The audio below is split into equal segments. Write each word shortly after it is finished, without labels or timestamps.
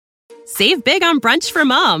Save big on brunch for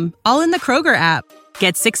mom, all in the Kroger app.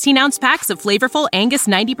 Get 16-ounce packs of flavorful Angus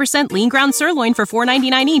 90% lean ground sirloin for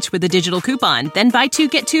 $4.99 each with a digital coupon. Then buy 2,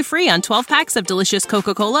 get 2 free on 12 packs of delicious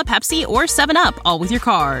Coca-Cola, Pepsi, or 7-Up, all with your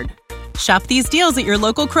card. Shop these deals at your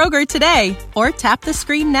local Kroger today, or tap the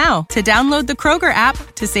screen now to download the Kroger app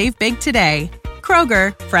to save big today.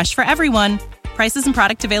 Kroger, fresh for everyone. Prices and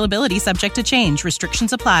product availability subject to change.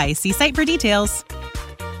 Restrictions apply. See site for details.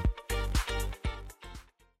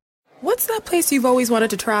 What's that place you've always wanted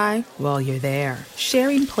to try? Well, you're there,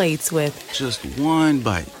 sharing plates with... Just one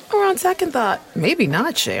bite. Or on second thought, maybe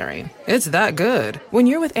not sharing. It's that good. When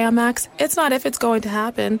you're with Amex, it's not if it's going to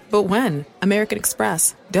happen, but when. American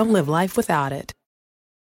Express. Don't live life without it.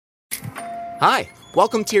 Hi,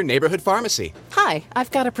 welcome to your neighborhood pharmacy. Hi,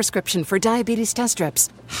 I've got a prescription for diabetes test strips.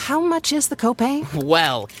 How much is the copay?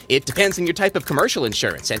 Well, it depends on your type of commercial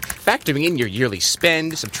insurance and factoring in your yearly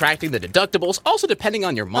spend, subtracting the deductibles, also depending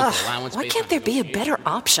on your monthly allowance. Why can't there be a better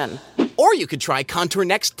option? Or you could try Contour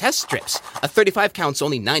Next test strips. A 35 count's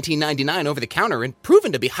only $19.99 over the counter and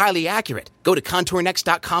proven to be highly accurate. Go to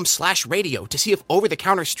contournext.com/radio to see if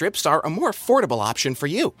over-the-counter strips are a more affordable option for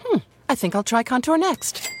you. I think I'll try Contour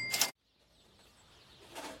Next.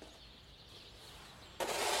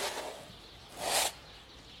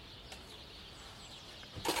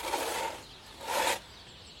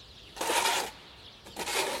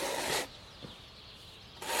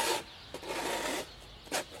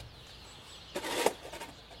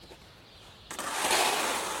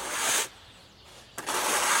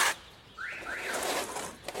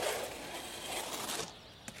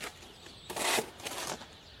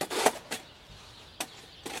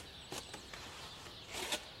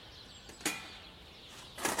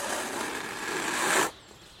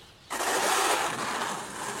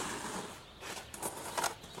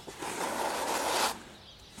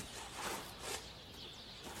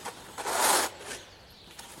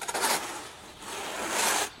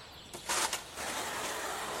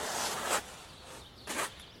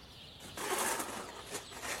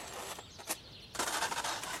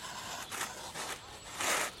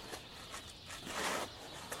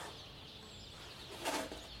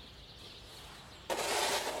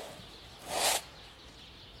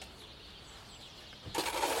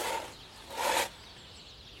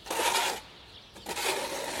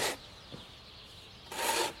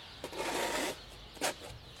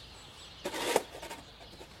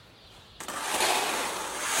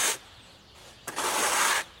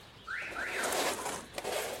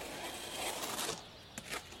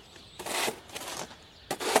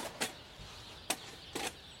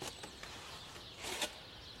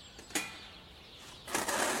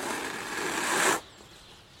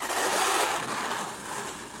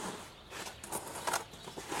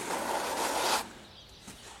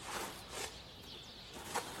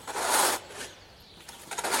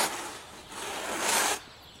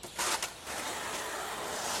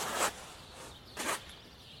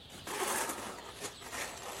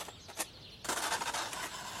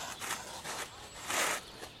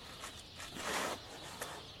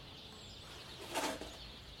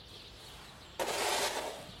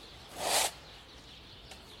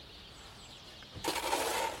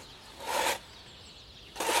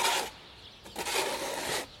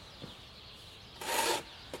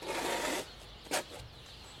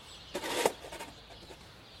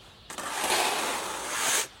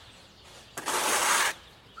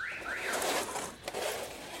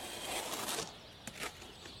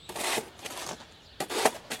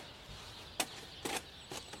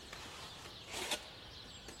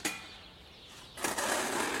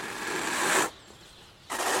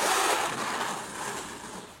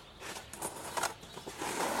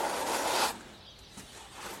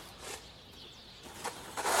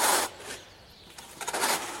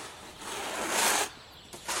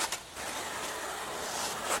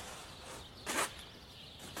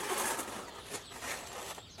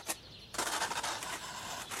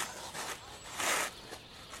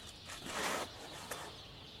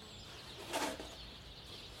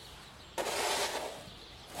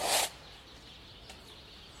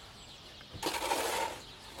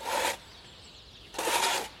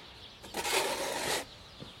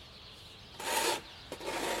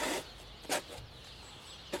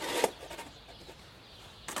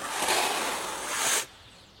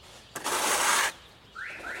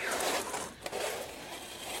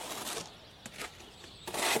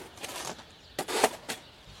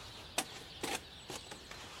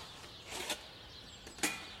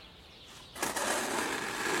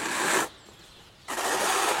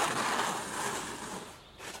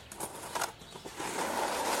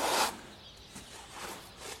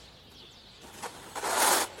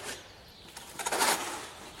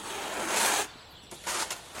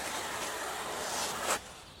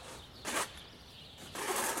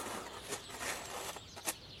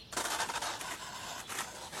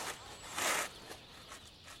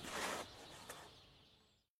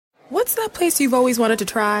 What's that place you've always wanted to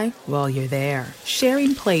try? Well, you're there,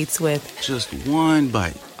 sharing plates with... Just one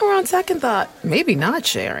bite. Or on second thought, maybe not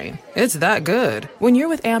sharing. It's that good. When you're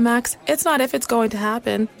with Amex, it's not if it's going to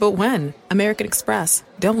happen, but when. American Express.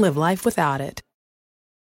 Don't live life without it.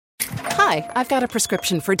 Hi, I've got a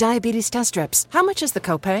prescription for diabetes test strips. How much is the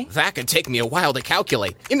copay? That could take me a while to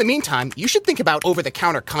calculate. In the meantime, you should think about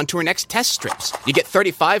over-the-counter Contour Next test strips. You get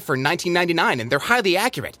 35 for $19.99, and they're highly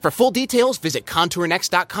accurate. For full details, visit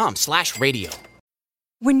contournext.com/radio.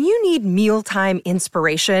 When you need mealtime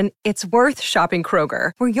inspiration, it's worth shopping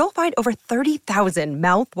Kroger, where you'll find over 30,000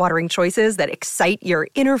 mouth-watering choices that excite your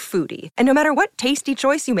inner foodie. And no matter what tasty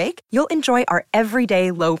choice you make, you'll enjoy our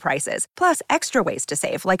everyday low prices, plus extra ways to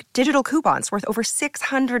save, like digital coupons worth over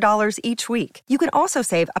 $600 each week. You can also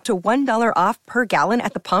save up to $1 off per gallon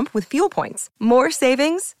at the pump with fuel points. More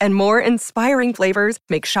savings and more inspiring flavors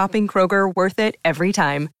make shopping Kroger worth it every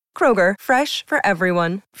time. Kroger, fresh for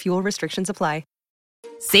everyone. Fuel restrictions apply.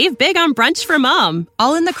 Save big on brunch for mom,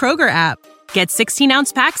 all in the Kroger app. Get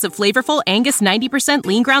 16-ounce packs of flavorful Angus 90%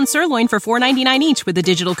 lean ground sirloin for $4.99 each with a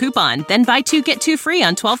digital coupon. Then buy 2, get 2 free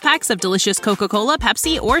on 12 packs of delicious Coca-Cola,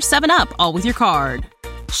 Pepsi, or 7-Up, all with your card.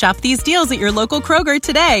 Shop these deals at your local Kroger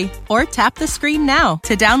today, or tap the screen now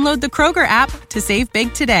to download the Kroger app to save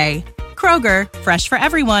big today. Kroger, fresh for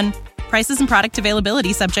everyone. Prices and product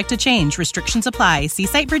availability subject to change. Restrictions apply. See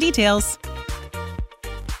site for details.